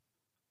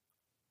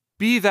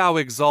Be thou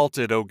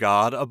exalted, O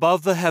God,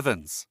 above the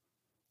heavens.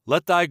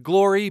 Let thy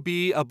glory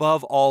be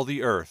above all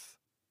the earth.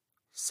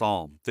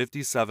 Psalm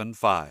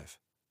 57:5.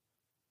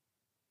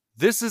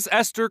 This is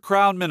Esther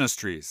Crown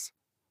Ministries,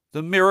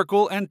 the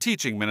miracle and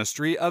teaching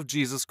ministry of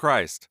Jesus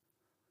Christ.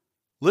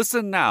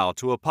 Listen now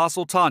to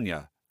Apostle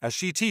Tanya as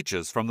she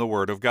teaches from the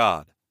Word of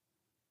God.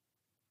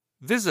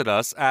 Visit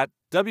us at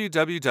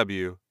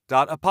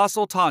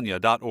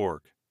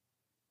www.apostletanya.org.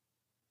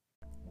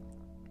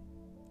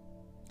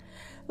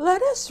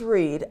 Let us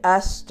read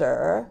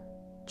Esther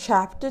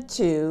chapter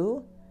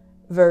 2,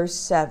 verse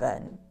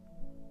 7.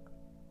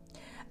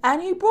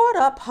 And he brought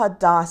up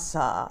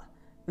Hadassah,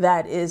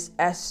 that is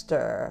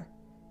Esther,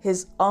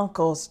 his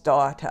uncle's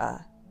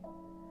daughter,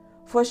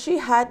 for she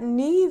had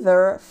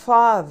neither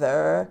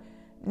father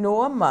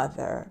nor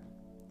mother,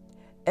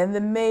 and the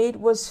maid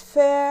was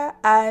fair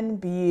and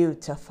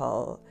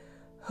beautiful,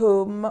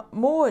 whom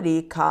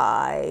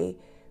Mordecai,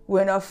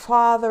 when her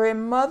father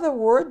and mother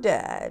were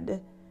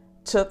dead,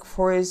 took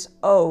for his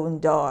own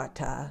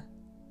daughter.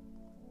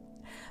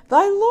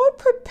 Thy Lord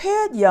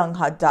prepared young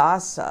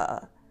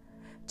Hadassah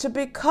to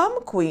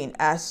become Queen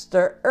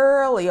Esther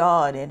early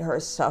on in her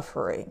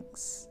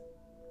sufferings.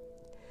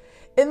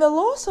 In the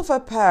loss of her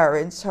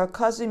parents, her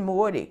cousin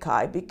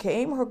Mordecai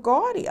became her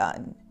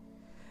guardian,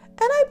 and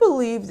I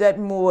believe that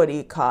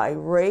Mordecai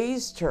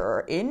raised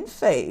her in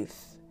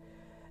faith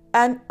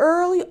and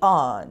early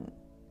on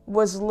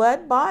was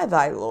led by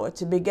thy Lord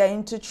to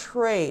begin to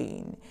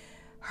train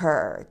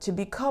her to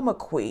become a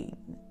queen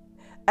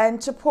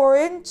and to pour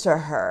into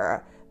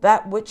her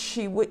that which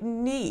she would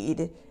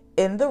need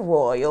in the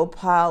royal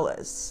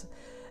palace,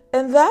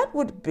 and that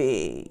would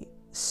be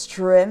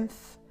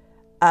strength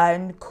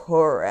and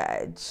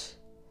courage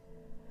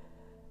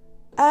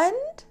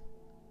and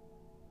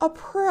a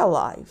prayer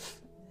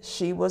life.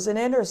 She was an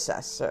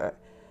intercessor,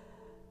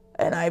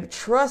 and I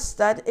trust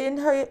that in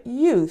her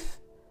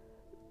youth,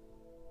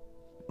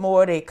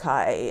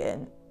 Mordecai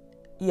and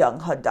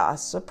young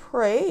Hadassah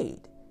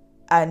prayed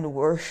and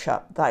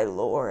worshiped thy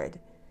Lord.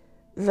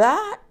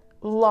 That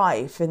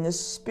life in the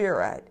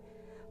Spirit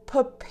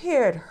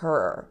prepared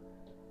her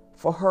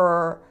for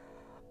her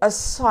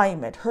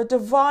assignment, her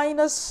divine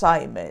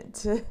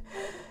assignment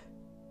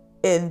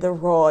in the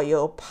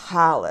royal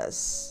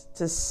palace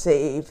to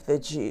save the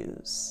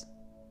Jews.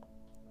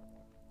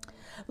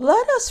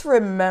 Let us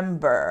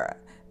remember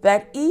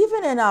that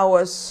even in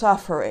our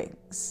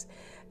sufferings,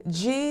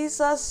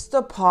 Jesus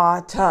the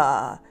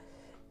Potter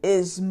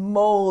is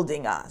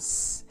molding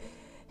us,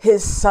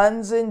 his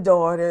sons and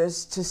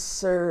daughters, to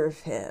serve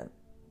him.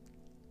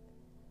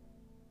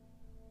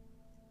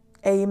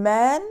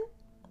 Amen.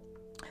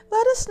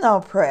 Let us now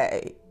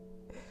pray.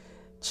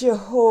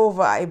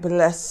 Jehovah, I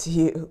bless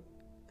you.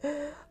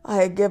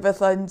 I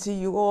giveth unto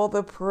you all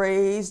the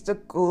praise, the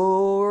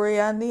glory,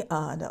 and the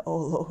honor, O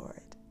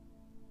Lord.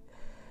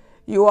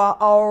 You are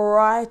our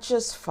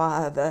righteous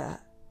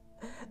Father,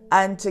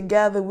 and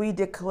together we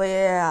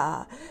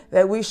declare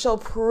that we shall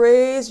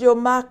praise your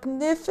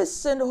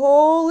magnificent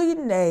holy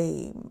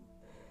name,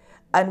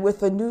 and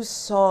with a new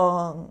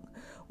song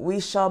we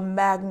shall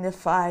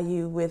magnify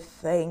you with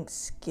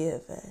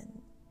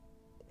thanksgiving.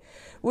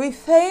 We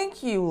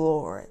thank you,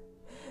 Lord,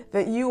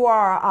 that you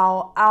are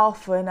our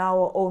Alpha and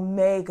our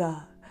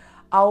Omega,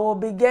 our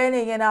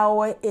beginning and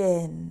our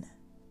end,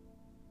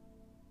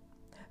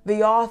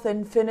 the author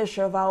and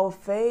finisher of our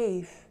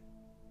faith,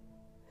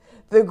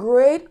 the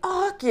great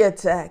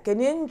architect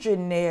and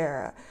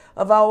engineer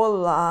of our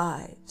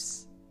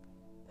lives.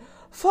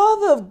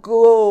 Father of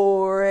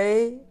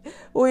glory,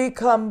 we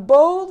come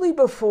boldly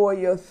before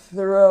your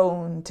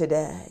throne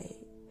today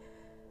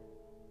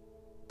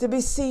to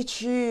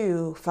beseech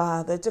you,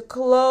 Father, to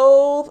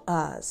clothe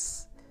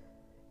us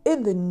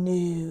in the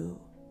new.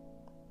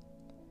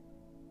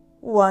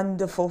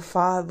 Wonderful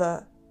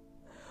Father,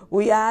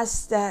 we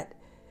ask that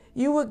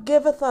you would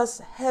giveth us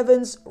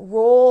heaven's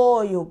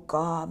royal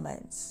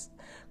garments.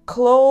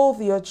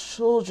 Clothe your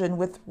children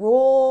with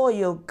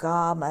royal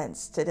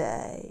garments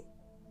today.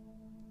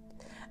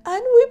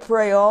 And we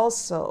pray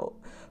also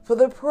for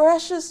the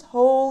precious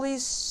Holy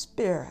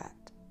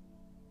Spirit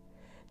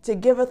to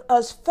giveth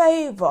us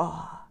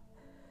favor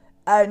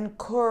and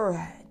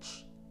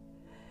courage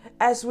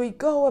as we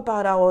go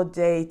about our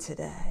day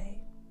today,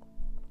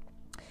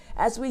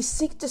 as we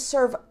seek to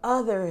serve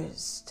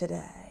others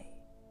today.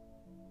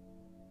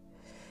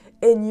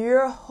 In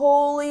your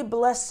holy,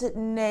 blessed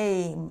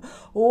name,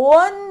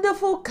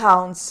 wonderful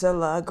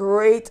Counselor,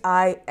 great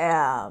I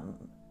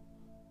am,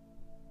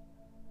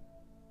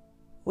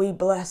 we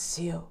bless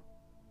you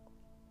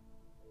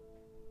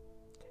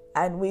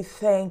and we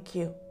thank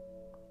you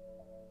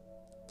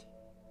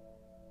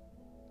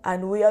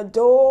and we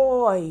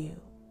adore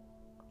you,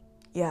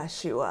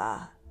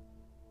 Yeshua.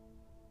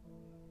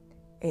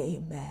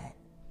 Amen.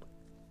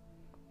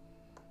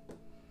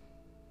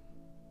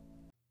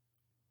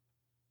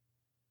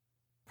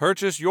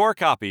 Purchase your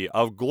copy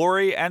of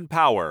Glory and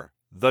Power,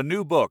 the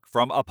new book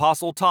from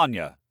Apostle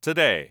Tanya,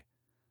 today.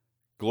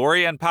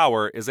 Glory and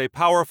Power is a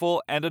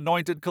powerful and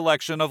anointed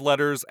collection of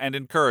letters and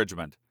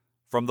encouragement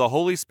from the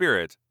Holy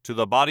Spirit to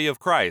the body of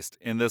Christ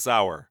in this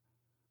hour.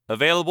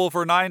 Available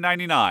for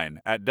 $9.99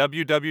 at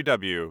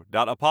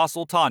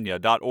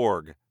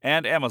www.apostletanya.org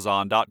and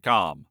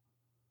Amazon.com.